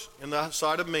works in the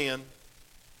sight of men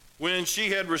when she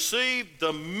had received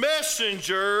the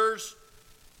messengers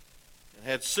and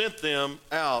had sent them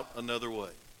out another way.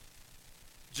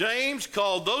 James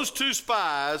called those two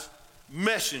spies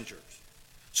messengers.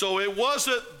 So it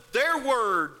wasn't their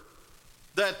word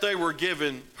that they were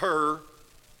giving her.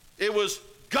 It was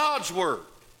God's word.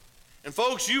 And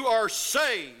folks, you are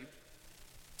saved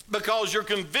because you're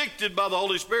convicted by the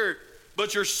Holy Spirit,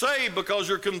 but you're saved because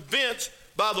you're convinced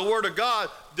by the word of God.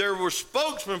 There were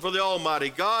spokesmen for the Almighty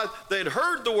God. They'd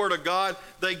heard the word of God.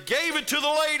 They gave it to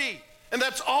the lady. And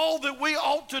that's all that we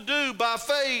ought to do by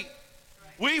faith.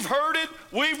 We've heard it.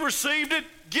 We've received it.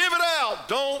 Give it out.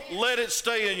 Don't let it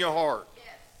stay in your heart.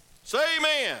 Say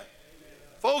amen.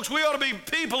 Folks, we ought to be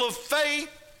people of faith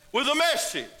with a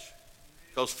message.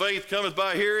 Because faith cometh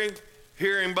by hearing,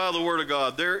 hearing by the word of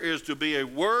God. There is to be a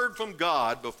word from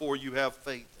God before you have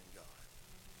faith in God.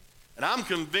 And I'm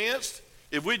convinced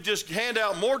if we just hand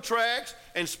out more tracts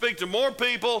and speak to more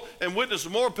people and witness to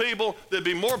more people, there'd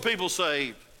be more people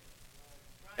saved.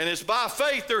 And it's by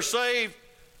faith they're saved,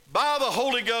 by the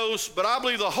Holy Ghost, but I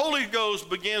believe the Holy Ghost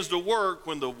begins to work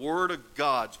when the word of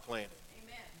God's planted.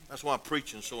 Amen. That's why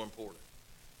preaching is so important.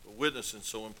 The witnessing is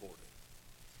so important.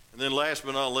 And then last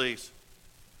but not least,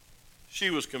 she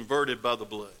was converted by the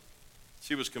blood.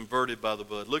 She was converted by the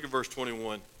blood. Look at verse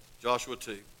 21, Joshua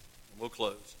 2, and we'll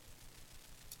close.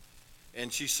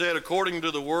 And she said, according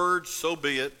to the word, so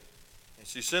be it. And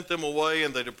she sent them away,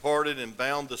 and they departed and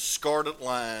bound the scarlet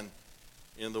line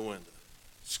in the window.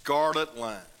 Scarlet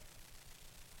line.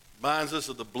 Reminds us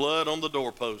of the blood on the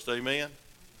doorpost, amen?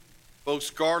 Folks,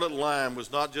 scarlet line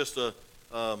was not just a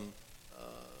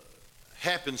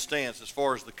happenstance as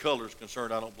far as the color is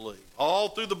concerned, I don't believe. All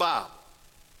through the Bible,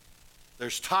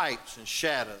 there's types and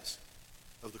shadows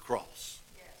of the cross.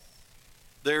 Yes.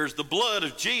 There's the blood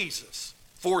of Jesus,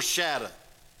 foreshadowed.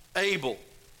 Abel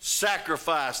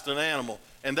sacrificed an animal,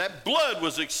 and that blood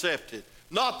was accepted.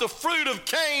 Not the fruit of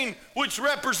Cain, which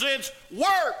represents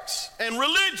works and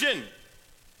religion.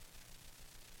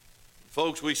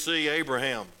 Folks, we see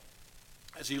Abraham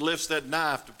as he lifts that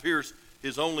knife to pierce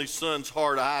his only son's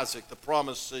heart, Isaac, the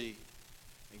promised seed.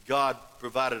 And God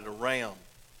provided a ram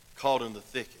caught in the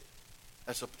thicket.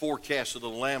 That's a forecast of the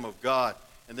Lamb of God.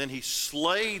 And then he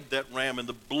slayed that ram, and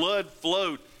the blood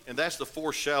flowed. And that's the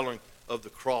foreshadowing of the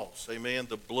cross. Amen.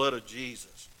 The blood of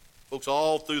Jesus. Folks,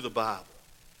 all through the Bible.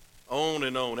 On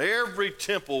and on. Every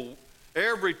temple,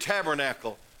 every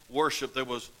tabernacle worship, there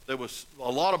was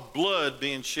a lot of blood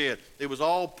being shed. It was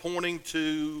all pointing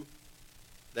to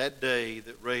that day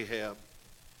that Rahab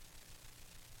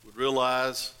would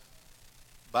realize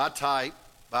by type,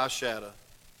 by shadow,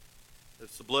 that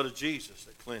it's the blood of Jesus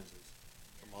that cleanses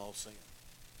from all sin.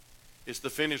 It's the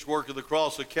finished work of the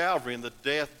cross of Calvary and the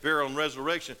death, burial, and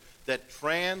resurrection that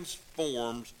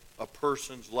transforms a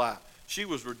person's life. She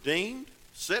was redeemed,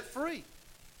 set free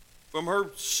from her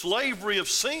slavery of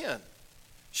sin.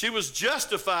 She was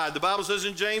justified. The Bible says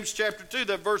in James chapter 2,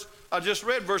 that verse I just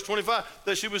read, verse 25,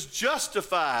 that she was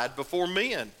justified before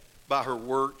men by her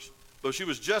works, but she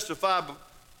was justified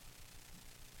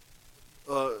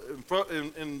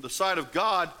in the sight of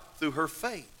God through her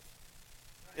faith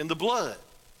in the blood,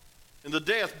 in the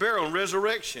death, burial, and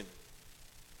resurrection.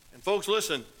 And folks,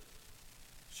 listen,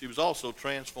 she was also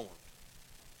transformed.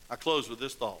 I close with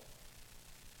this thought.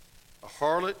 A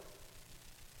harlot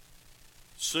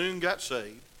soon got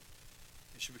saved,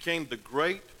 and she became the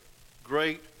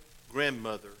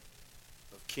great-great-grandmother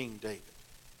of King David.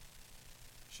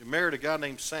 She married a guy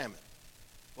named Salmon.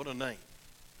 What a name.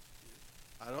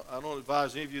 I don't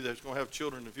advise any of you that's going to have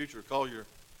children in the future to call your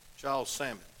child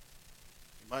Salmon.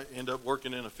 You might end up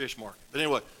working in a fish market. But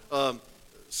anyway,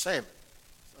 Salmon.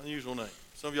 It's an unusual name.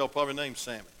 Some of y'all probably named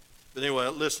Salmon. But anyway,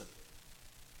 listen.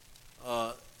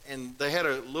 And they had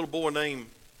a little boy named,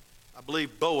 I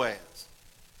believe, Boaz.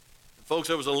 And folks,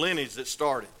 there was a lineage that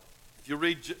started. If you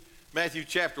read Matthew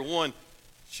chapter 1,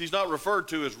 she's not referred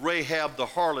to as Rahab the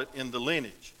harlot in the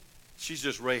lineage. She's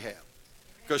just Rahab,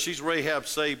 because she's Rahab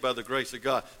saved by the grace of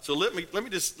God. So let me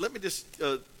just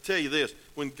tell you this: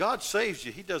 when God saves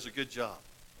you, He does a good job.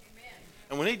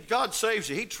 And when God saves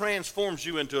you, He transforms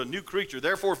you into a new creature.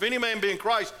 Therefore, if any man be in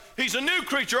Christ, he's a new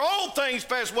creature. All things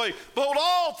pass away, behold,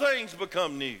 all things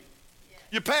become new. Yes.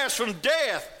 You pass from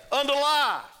death unto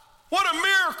life. What a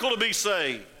miracle to be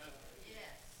saved. Yes.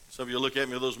 Some of you look at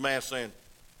me with those masks saying,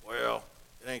 well,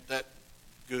 it ain't that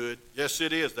good. Yes,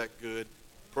 it is that good.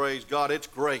 Praise God, it's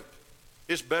great.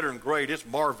 It's better than great. It's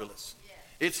marvelous. Yes.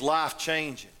 It's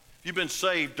life-changing. If you've been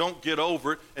saved, don't get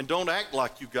over it, and don't act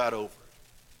like you got over it.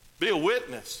 Be a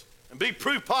witness and be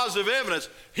proof positive evidence.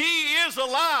 He is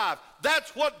alive.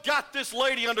 That's what got this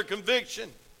lady under conviction.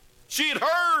 She had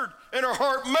heard and her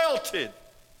heart melted.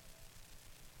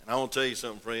 And I want to tell you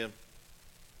something, friend.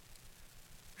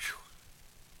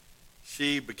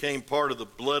 she became part of the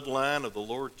bloodline of the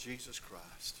Lord Jesus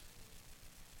Christ.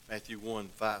 Matthew 1,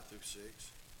 5 through 6.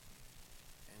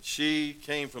 And she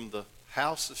came from the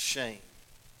house of shame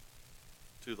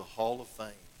to the hall of fame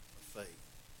of faith.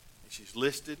 And she's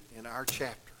listed in our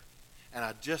chapter. And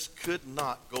I just could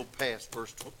not go past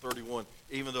verse 31,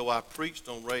 even though I preached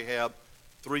on Rahab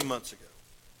 3 months ago.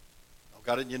 I've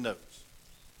got it in your notes.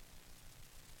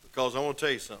 Because I want to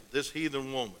tell you something. This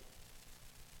heathen woman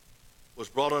was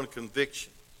brought under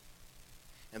conviction.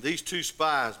 And these two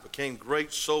spies became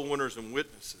great soul winners and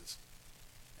witnesses.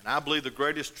 And I believe the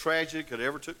greatest tragedy that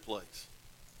ever took place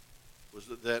was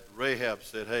that Rahab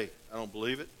said, hey, I don't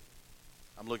believe it.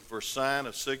 I'm looking for a sign,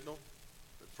 a signal.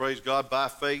 But praise God, by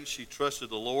faith, she trusted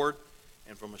the Lord.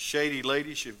 And from a shady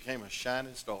lady, she became a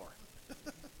shining star.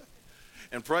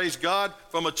 And praise God,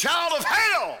 from a child of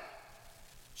hell,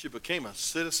 she became a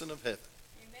citizen of heaven.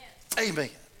 Amen. Amen.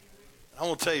 I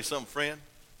want to tell you something, friend.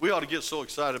 We ought to get so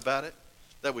excited about it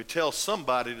that we tell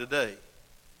somebody today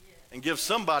and give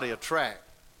somebody a tract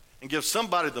and give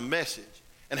somebody the message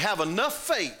and have enough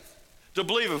faith to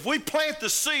believe if we plant the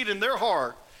seed in their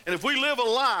heart and if we live a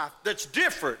life that's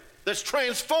different, that's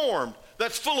transformed,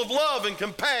 that's full of love and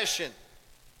compassion,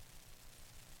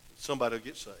 somebody will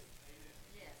get saved.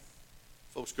 Yes.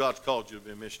 Folks, God's called you to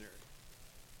be a missionary.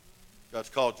 God's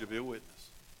called you to be a witness.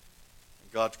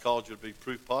 And God's called you to be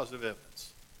proof positive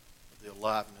evidence of the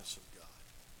aliveness of God.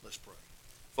 Let's pray.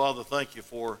 Father, thank you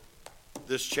for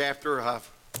this chapter. I've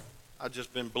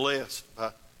just been blessed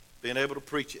by being able to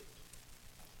preach it.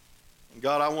 And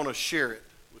God, I want to share it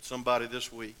with somebody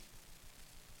this week.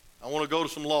 I want to go to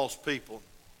some lost people,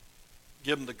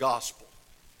 give them the gospel.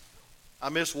 I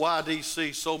miss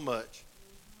YDC so much.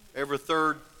 Every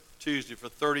third Tuesday for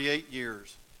 38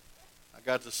 years, I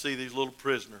got to see these little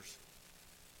prisoners,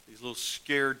 these little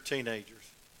scared teenagers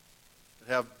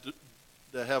that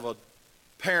have a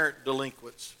parent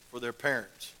delinquents for their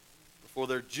parents, before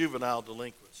their juvenile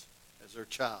delinquents as their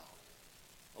child.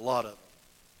 A lot of them.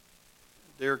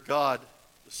 Dear God,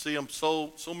 to see them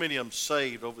so many of them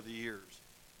saved over the years,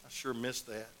 I sure miss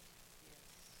that.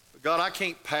 But God, I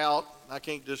can't pout, I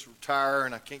can't just retire,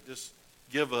 and I can't just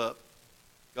give up.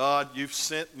 God, you've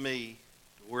sent me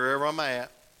to wherever I'm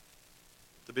at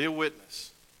to be a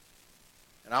witness.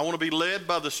 And I want to be led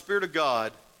by the Spirit of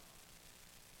God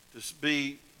to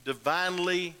be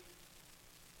divinely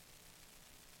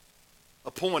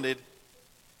appointed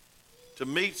to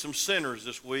meet some sinners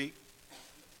this week,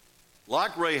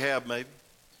 like Rahab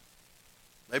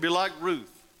maybe like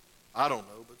Ruth, I don't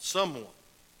know, but someone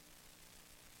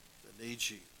that needs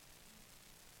you.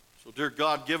 So dear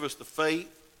God, give us the faith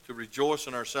to rejoice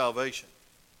in our salvation.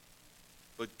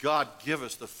 But God, give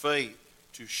us the faith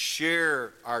to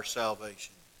share our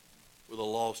salvation with a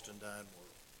lost and dying world.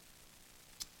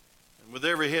 And with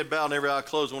every head bowed and every eye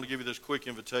closed, I want to give you this quick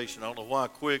invitation. I don't know why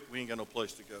quick. We ain't got no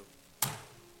place to go.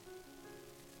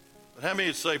 But how many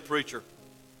would say, preacher,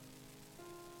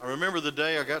 I remember the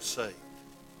day I got saved.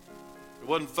 It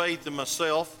wasn't faith in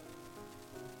myself.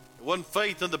 It wasn't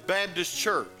faith in the Baptist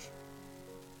church.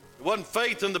 It wasn't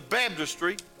faith in the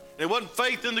baptistry. And it wasn't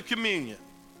faith in the communion.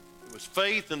 It was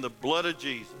faith in the blood of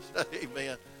Jesus.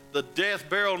 Amen. The death,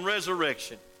 burial, and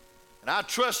resurrection. And I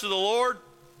trusted the Lord,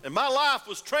 and my life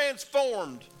was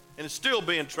transformed, and it's still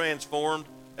being transformed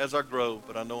as I grow,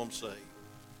 but I know I'm saved.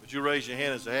 Would you raise your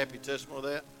hand as a happy testimony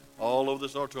of that? All over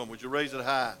this auditorium. Would you raise it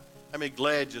high? How many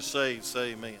glad you're saved?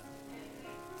 Say amen.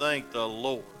 Thank the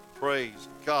Lord. Praise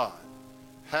God.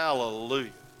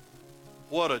 Hallelujah.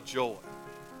 What a joy.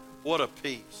 What a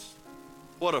peace.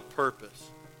 What a purpose.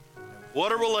 And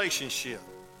what a relationship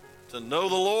to know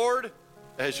the Lord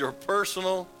as your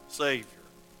personal Savior.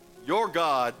 Your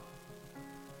God,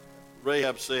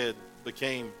 Rahab said,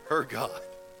 became her God.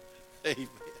 Amen.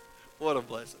 What a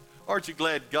blessing. Aren't you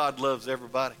glad God loves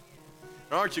everybody?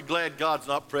 And aren't you glad God's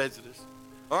not prejudiced?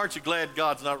 Aren't you glad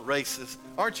God's not racist?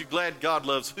 Aren't you glad God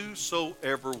loves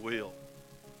whosoever will?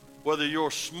 Whether you're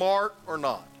smart or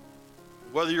not.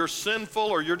 Whether you're sinful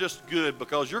or you're just good,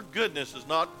 because your goodness is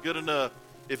not good enough.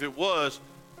 If it was,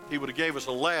 he would have gave us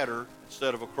a ladder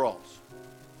instead of a cross.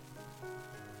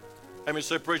 How many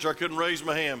say, preacher, I couldn't raise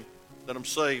my hand that I'm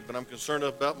saved, but I'm concerned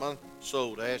about my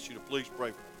soul to ask you to please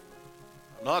pray for me.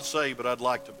 I'm not saved, but I'd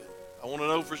like to be. I want to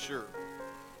know for sure.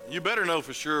 And you better know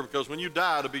for sure, because when you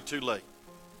die, it'll be too late.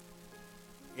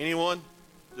 Anyone?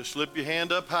 Just slip your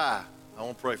hand up high. I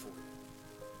want to pray for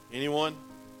you. Anyone?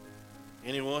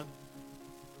 Anyone?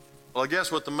 Well, I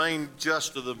guess what the main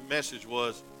gist of the message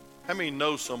was, how many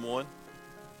know someone?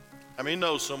 How many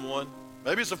know someone?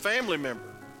 Maybe it's a family member,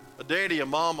 a daddy, a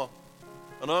mama,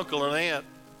 an uncle, an aunt,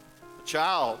 a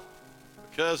child,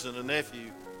 a cousin, a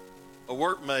nephew, a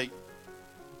workmate,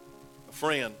 a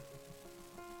friend.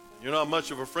 You're not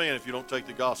much of a friend if you don't take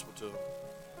the gospel to them.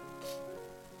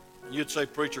 And you'd say,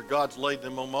 preacher, God's laid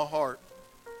them on my heart.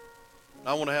 And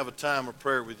I want to have a time of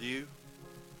prayer with you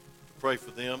to pray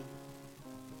for them.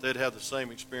 They'd have the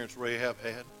same experience Rahab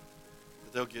had,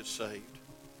 that they'll get saved.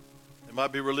 They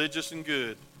might be religious and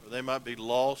good, or they might be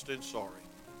lost and sorry.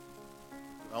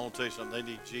 But I want to tell you something,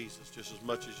 they need Jesus just as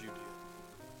much as you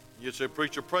did. You'd say,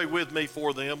 preacher, pray with me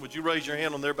for them. Would you raise your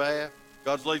hand on their behalf?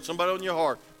 God's laid somebody on your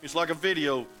heart. It's like a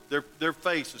video. Their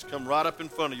face has come right up in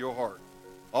front of your heart.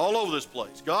 All over this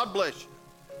place. God bless you.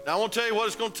 Now I want to tell you what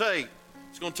it's going to take.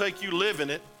 It's going to take you living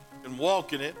it and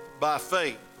walking it by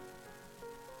faith.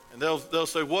 And they'll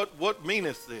say, what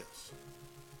meaneth this?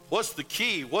 What's the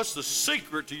key? What's the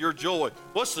secret to your joy?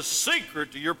 What's the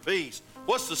secret to your peace?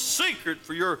 What's the secret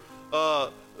for your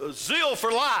zeal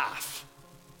for life?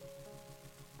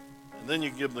 And then you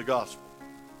can give them the gospel.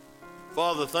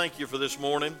 Father, thank you for this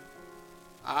morning.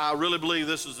 I really believe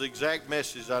this is the exact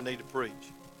message I need to preach.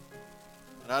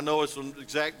 And I know it's the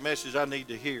exact message I need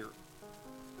to hear.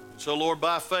 And so, Lord,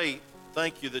 by faith,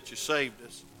 thank you that you saved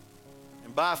us.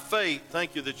 And by faith,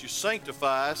 thank you that you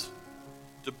sanctify us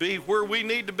to be where we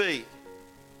need to be.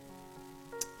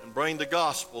 And bring the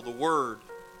gospel, the word,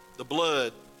 the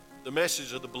blood, the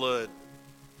message of the blood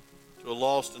to a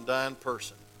lost and dying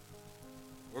person.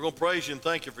 We're going to praise you and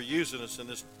thank you for using us in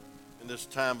this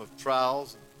time of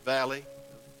trials and valley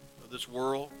of this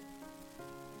world.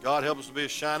 God, help us to be a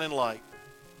shining light.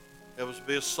 Help us to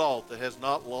be a salt that has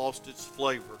not lost its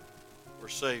flavor or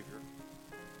Savior.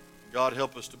 God,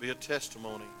 help us to be a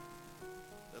testimony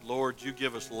that, Lord, you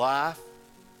give us life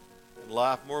and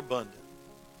life more abundant.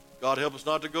 God, help us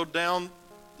not to go down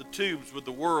the tubes with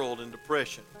the world in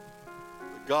depression.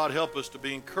 But God, help us to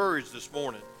be encouraged this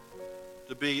morning,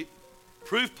 to be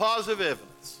proof positive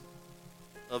evidence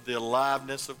of the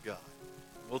aliveness of God.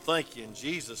 Well, thank you in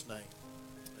Jesus' name.